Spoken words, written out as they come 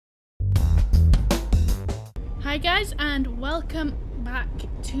Hi guys, and welcome back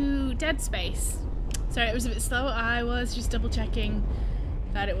to Dead Space. Sorry, it was a bit slow. I was just double checking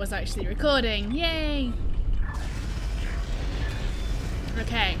that it was actually recording. Yay!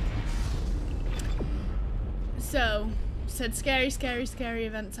 Okay. So, said scary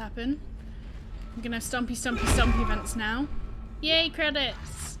events happen. I'm gonna have stompy events now. Yay,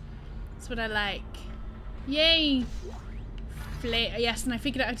 credits! That's what I like. Yay! Yes, and I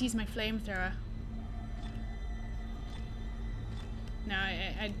figured out how to use my flamethrower. No,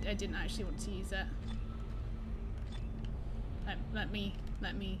 I didn't actually want to use it. Let me,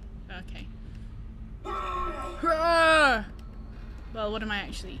 okay. Well, what am I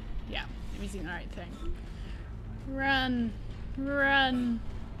actually, yeah, I'm using the right thing. Run, run.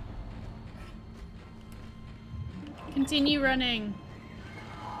 Continue running.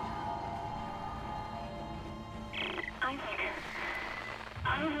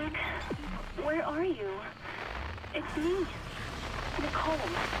 Isaac, where are you? It's me, Nicole.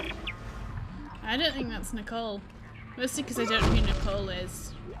 I don't think that's Nicole. Mostly because I don't know who Nicole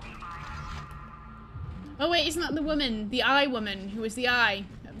is. Oh wait, isn't that the woman? The eye woman who was the eye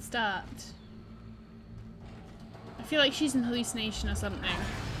at the start. I feel like she's an hallucination or something.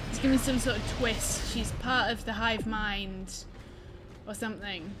 It's giving me some sort of twist. She's part of the hive mind or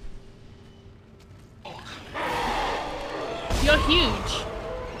something. You're huge.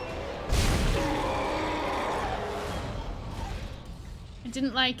 I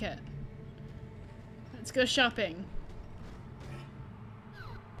didn't like it. Let's go shopping.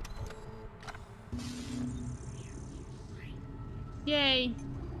 Yay!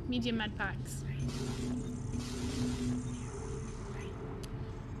 Medium med packs.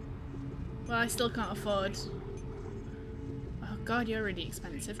 Well, I still can't afford. Oh god, you're really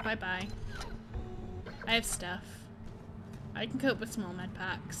expensive. Bye bye. I have stuff. I can cope with small med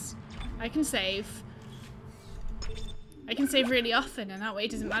packs. I can save. I can save really often, and that way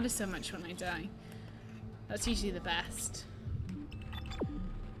it doesn't matter so much when I die. That's usually the best.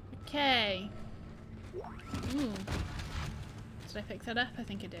 Okay. Ooh. Did I pick that up? I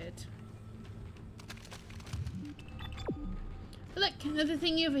think I did. Oh, look, another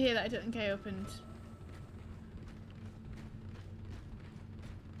thing over here that I don't think I opened.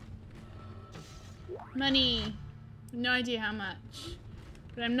 Money. No idea how much.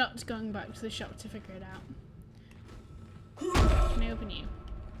 But I'm not going back to the shop to figure it out. Can I open you?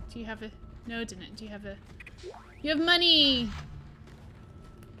 Do you have a node in it? Do you have a... You have money!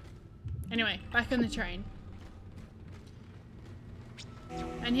 Anyway, back on the train.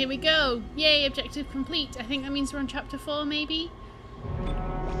 And here we go! Yay, objective complete. I think that means we're on chapter 4, maybe?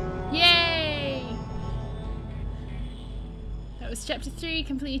 Yay! That was chapter 3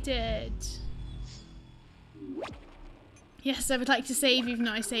 completed. Yes, I would like to save, even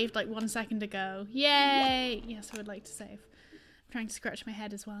though I saved like 1 second ago. Yay! Yes, I would like to save. I'm trying to scratch my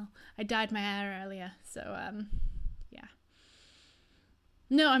head as well. I dyed my hair earlier, so yeah.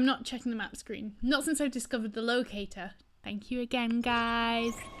 No, I'm not checking the map screen. Not since I've discovered the locator. Thank you again,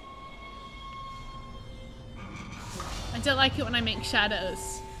 guys. I don't like it when I make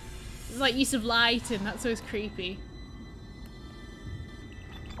shadows. It's like use of light, and that's always creepy.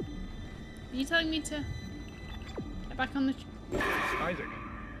 Are you telling me to get back on the... Isaac,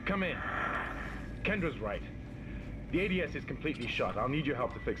 come in. Kendra's right. The ADS is completely shut. I'll need your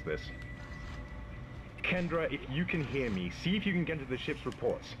help to fix this. Kendra, if you can hear me, see if you can get into the ship's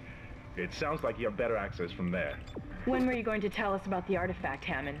reports. It sounds like you have better access from there. When were you going to tell us about the artifact,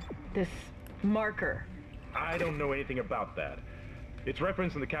 Hammond? This marker? I don't know anything about that. It's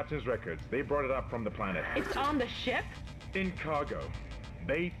referenced in the captain's records. They brought it up from the planet. It's on the ship? In cargo.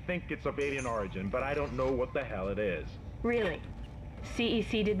 They think it's of alien origin, but I don't know what the hell it is. Really?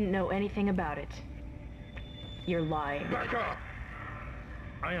 CEC didn't know anything about it. You're lying. Back up!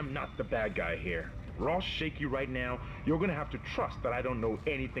 I am not the bad guy here. We're all shaky right now. You're gonna have to trust that I don't know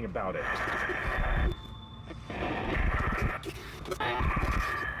anything about it.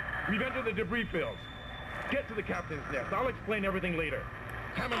 We've entered the debris field. Get to the captain's nest. I'll explain everything later.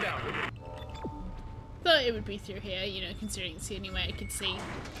 Hammond out. Thought it would be through here, you know, considering it's the only way I could see.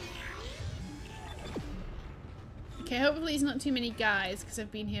 Okay, hopefully it's not too many guys, because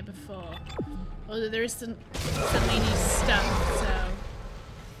I've been here before. Although there is some new stuff, so...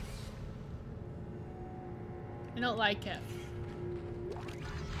 I don't like it.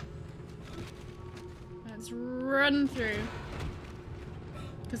 Let's run through.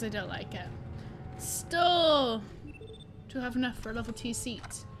 Because I don't like it. Store! Do I have enough for a level 2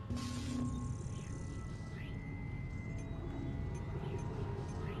 seat?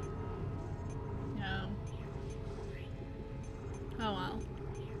 No. Oh well.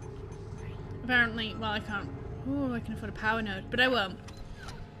 Apparently, well, I can't Oh, I can afford a power node, but I won't.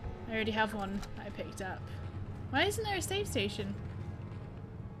 I already have one that I picked up. Why isn't there a save station?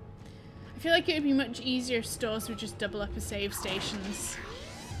 I feel like it would be much easier if stores would just double up as save stations.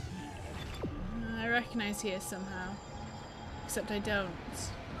 I recognize here somehow. Except I don't.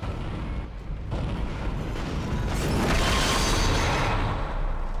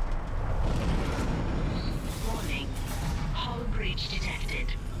 Warning. Hull breach detected.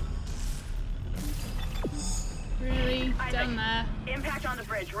 Really? Down there? Impact on the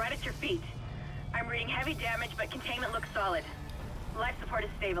bridge, right at your feet. I'm reading heavy damage, but containment looks solid. Life support is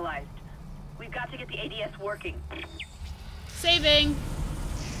stabilized. We've got to get the ADS working. Saving!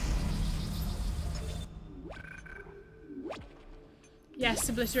 Yes,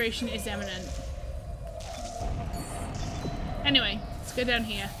 obliteration is imminent. Anyway, let's go down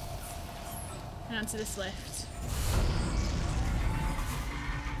here. And onto this lift.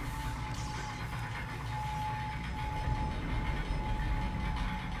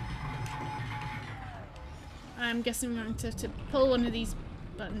 I'm guessing I'm going to have to pull one of these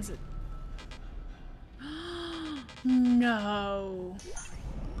buttons. No.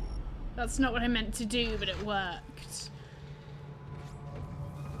 That's not what I meant to do, but it worked.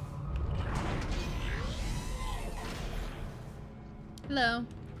 Hello.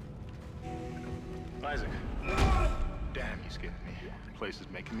 Isaac. Damn, you scared me. The place is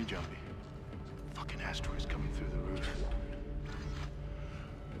making me jumpy. Fucking asteroids coming through the roof.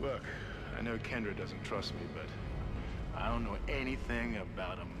 Look, I know Kendra doesn't trust me, but I don't know anything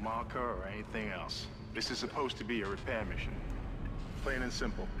about a marker or anything else. This is supposed to be a repair mission. Plain and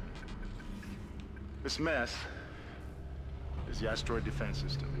simple. This mess is the asteroid defense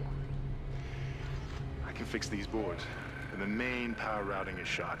system. I can fix these boards, and the main power routing is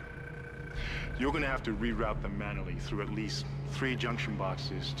shot. You're gonna have to reroute them manually through at least 3 junction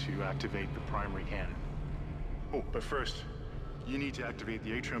boxes to activate the primary cannon. Oh, but first, you need to activate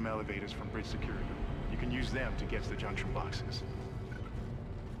the atrium elevators from bridge security. You can use them to get to the junction boxes.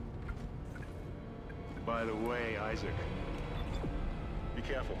 By the way, Isaac, be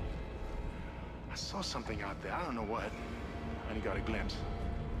careful. I saw something out there, I don't know what. I only got a glimpse.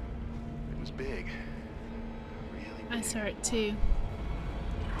 It was big. Really big. I saw it too.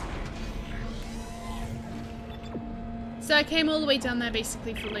 So I came all the way down there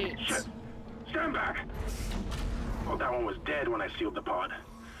basically for loot. Stand back! Oh, that one was dead when I sealed the pod.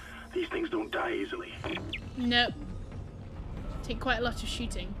 These things don't die easily. Nope. Take quite a lot of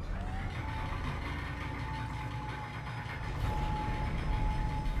shooting.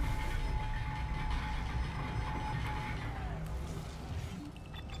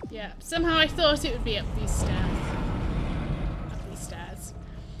 Yeah, somehow I thought it would be up these stairs. Up these stairs.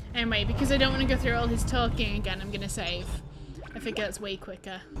 Anyway, because I don't want to go through all his talking again, I'm gonna save. I figure that's way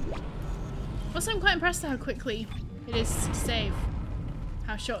quicker. Also, I'm quite impressed at how quickly it is to save.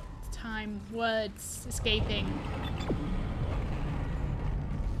 How short time, words escaping.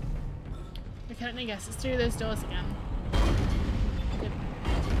 Okay, let me guess, it's through those doors again. Yep.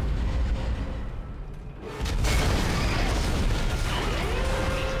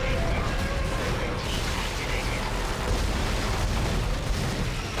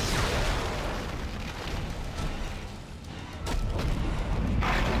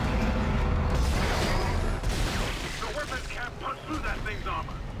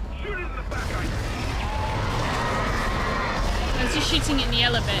 Shooting it in the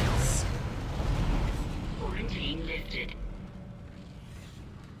yellow bits. Quarantine lifted.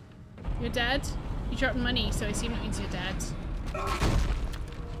 You're dead? You dropped money, so I assume it means you're dead.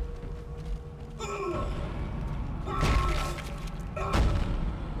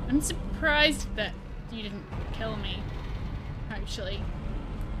 I'm surprised that you didn't kill me, actually.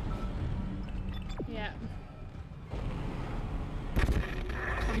 Yeah.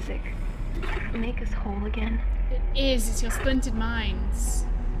 Isaac, make us whole again. It is, it's your splintered minds.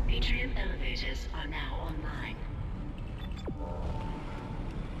 Atrium elevators are now online.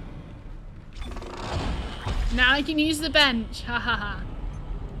 Now I can use the bench, ha ha ha.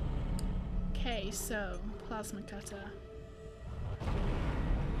 Okay, so, plasma cutter.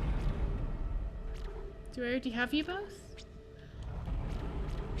 Do I already have you both?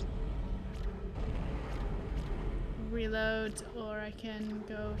 Reload, or I can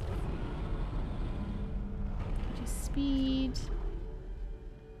go speed.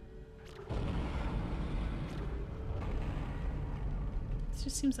 This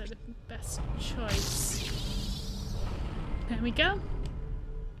just seems like the best choice. There we go.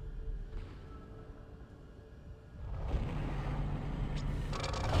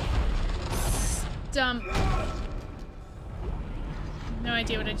 Stump. No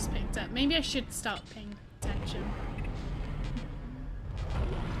idea what I just picked up. Maybe I should start ping attention.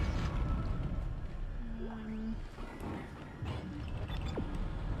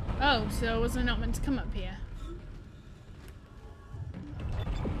 Oh, so was I not meant to come up here?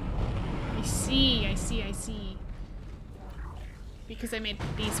 I see, I see, I see. Because I made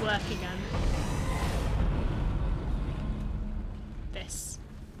these work again. This.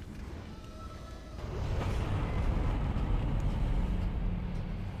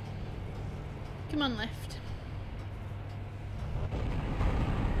 Come on, lift.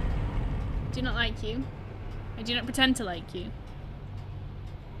 I do not like you. I do not pretend to like you.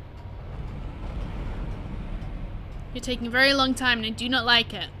 You're taking a very long time and I do not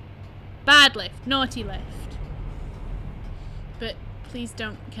like it. Bad lift. Naughty lift. But please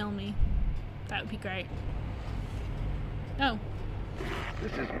don't kill me. That would be great. Oh.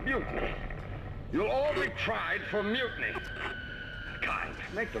 This is mutiny. You'll all be tried for mutiny. Kind,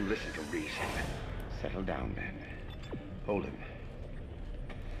 make them listen to reason. Settle down, then. Hold him.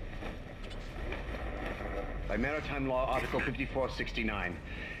 By Maritime Law, Article 5469,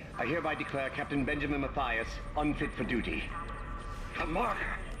 I hereby declare Captain Benjamin Matthias unfit for duty. A martyr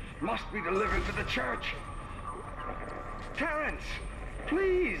must be delivered to the church. Terrence,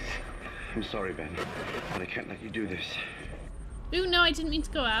 please. I'm sorry, Ben, but I can't let you do this. Ooh, no, I didn't mean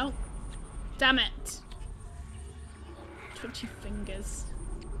to go out. Damn it. Twitchy fingers.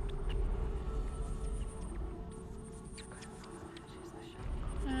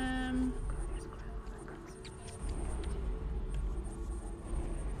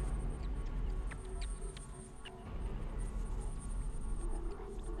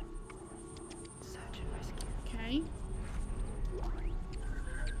 Okay.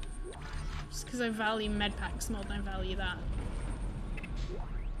 Just because I value medpacks more than I value that.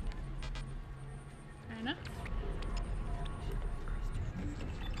 Fair enough.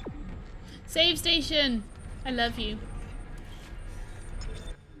 Save station! I love you.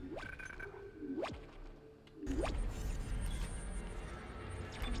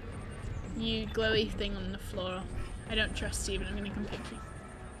 You glowy thing on the floor. I don't trust you, but I'm gonna come pick you.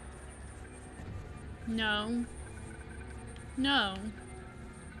 No. No.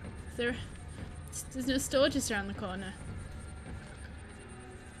 There's no storages around the corner.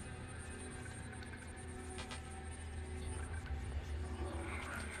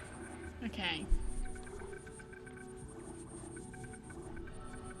 Okay.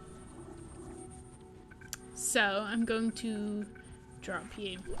 So, I'm going to drop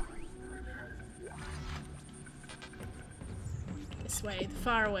you. This way, the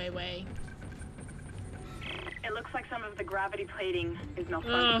faraway way. It looks like some of the gravity plating is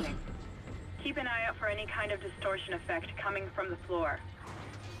malfunctioning. Keep an eye out for any kind of distortion effect coming from the floor.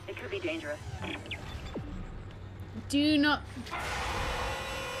 It could be dangerous. Do not...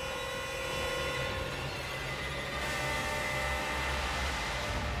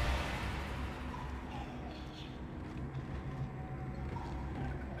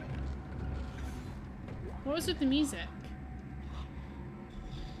 What was with the music?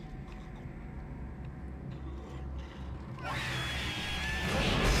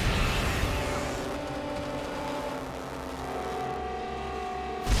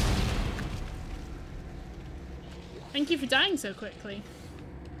 Thank you for dying so quickly.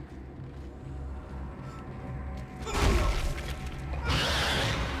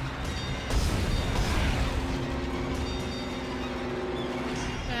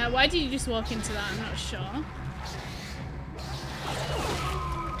 Why did you just walk into that? I'm not sure.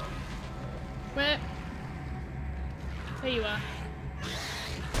 Where? There you are.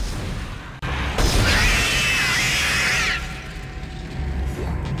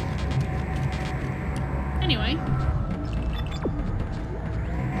 Anyway.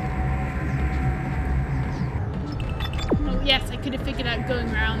 Oh yes, I could have figured out going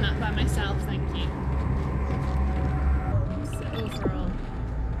around that by myself, thank you. So overall.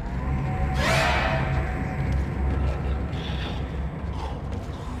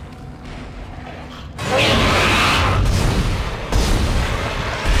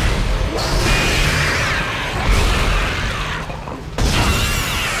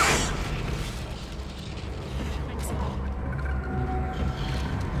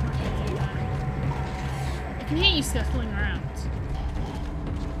 I can hear you scuffling around.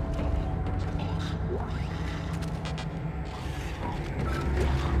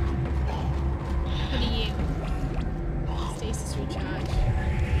 What are you? Stasis recharge.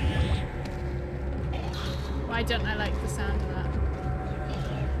 Why don't I like the sound of that?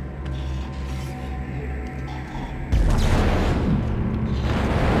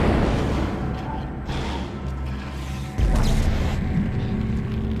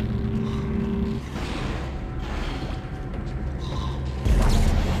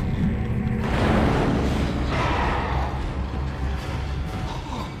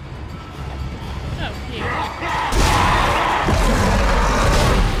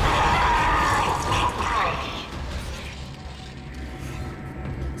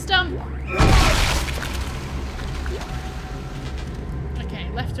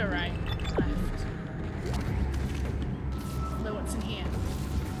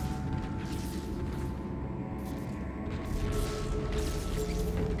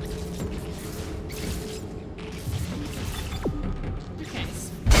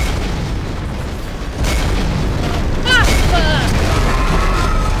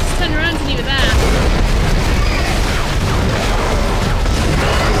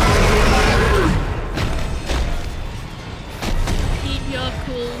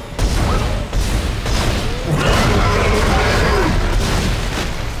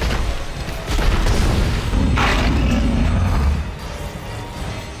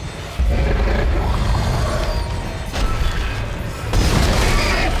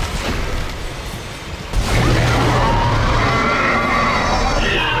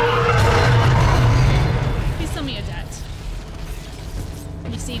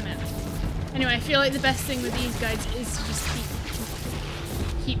 like the best thing with these guides is to just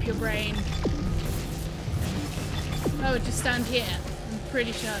keep your brain. Oh, just stand here. I'm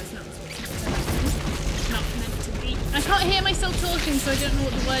pretty sure it's not not meant to be. I can't hear myself talking, so I don't know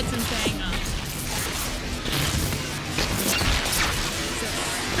what the words I'm saying are.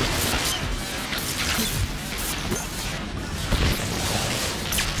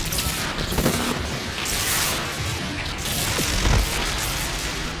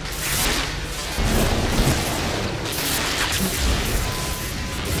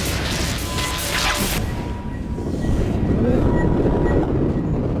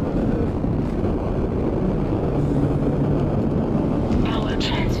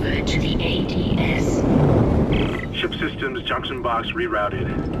 Junction box rerouted.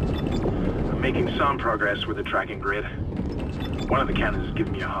 I'm making some progress with the tracking grid. One of the cannons is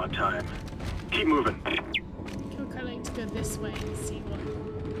giving me a hard time. Keep moving. I would kind of like to go this way and see what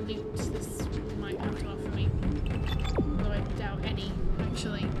loot this might have to offer me. Although I doubt any,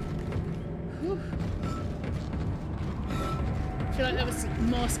 actually. Whew. I feel like that was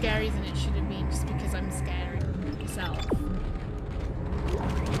more scary than it should have been, just because I'm scaring myself.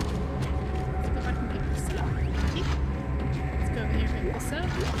 Let's go back and pick this up. Go over here and pick this up.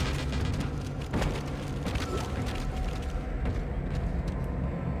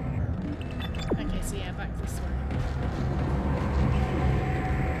 Okay, so yeah, back this way.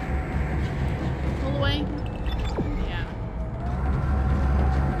 All the way? Yeah.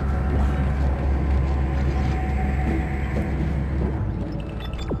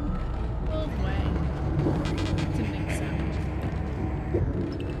 All the way. Didn't think so.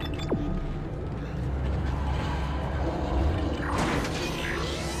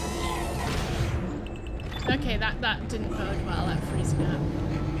 Okay, that didn't bode well, that freezing up.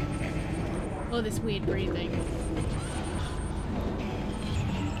 All this weird breathing.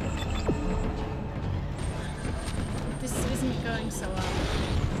 This isn't going so well.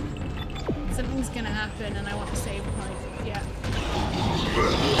 Something's gonna happen and I want to save point. Yeah.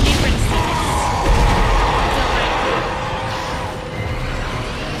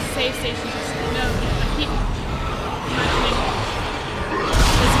 Save station just no, I keep imagining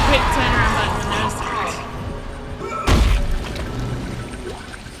there's a quick turnaround button and there's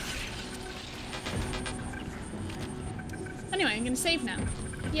anyway, I'm gonna save now.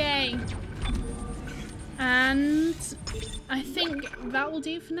 Yay! And I think that will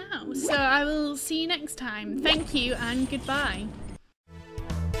do for now. So I will see you next time. Thank you and goodbye.